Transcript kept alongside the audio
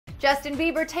Justin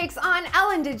Bieber takes on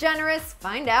Ellen Degeneres.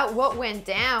 Find out what went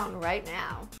down right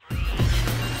now.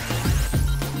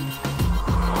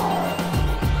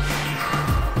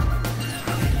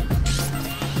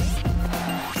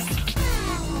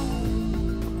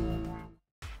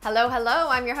 Hello,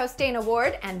 I'm your host Dana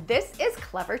Ward, and this is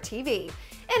Clever TV.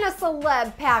 In a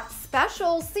celeb-packed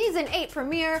special Season 8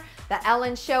 premiere, The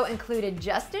Ellen Show included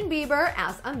Justin Bieber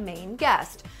as a main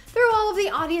guest. Through all of the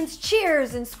audience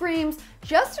cheers and screams,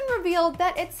 Justin revealed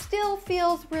that it still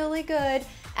feels really good,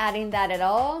 adding that it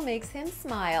all makes him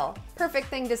smile. Perfect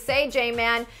thing to say,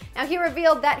 J-Man. Now, he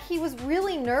revealed that he was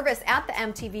really nervous at the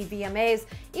MTV VMAs,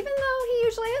 even though he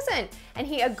usually isn't. And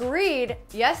he agreed,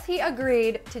 yes, he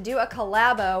agreed, to do a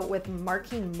collabo with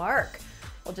Marky Mark.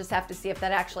 We'll just have to see if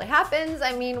that actually happens.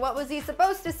 I mean, what was he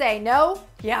supposed to say? No?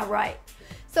 Yeah, right.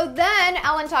 So then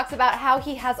Ellen talks about how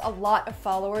he has a lot of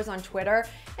followers on Twitter,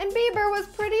 and Bieber was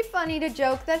pretty funny to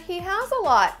joke that he has a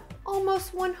lot,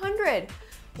 almost 100.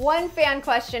 One fan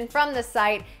question from the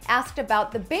site asked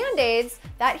about the band-aids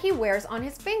that he wears on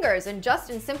his fingers, and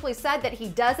Justin simply said that he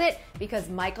does it because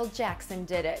Michael Jackson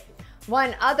did it.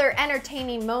 One other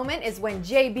entertaining moment is when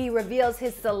JB reveals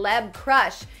his celeb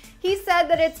crush. He said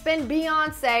that it's been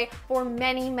Beyonce for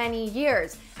many, many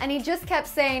years, and he just kept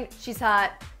saying, "She's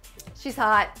hot, she's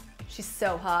hot, she's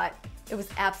so hot." It was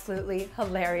absolutely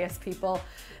hilarious, people.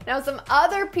 Now, some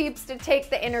other peeps to take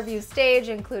the interview stage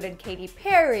included Katy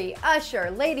Perry,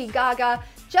 Usher, Lady Gaga,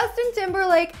 Justin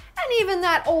Timberlake, and even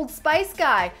that Old Spice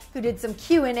guy who did some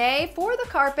Q&A for the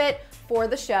carpet for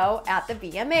the show at the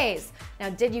VMAs. Now,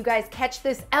 did you guys catch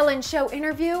this Ellen Show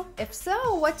interview? If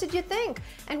so, what did you think?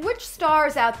 And which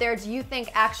stars out there do you think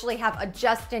actually have a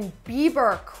Justin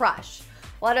Bieber crush?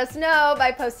 Let us know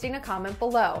by posting a comment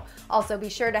below. Also, be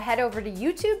sure to head over to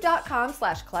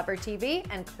youtube.com/clevertv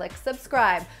and click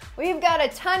subscribe. We've got a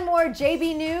ton more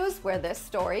JB news where this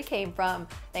story came from.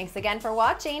 Thanks again for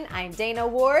watching. I'm Dana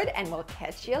Ward, and we'll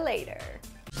catch you later.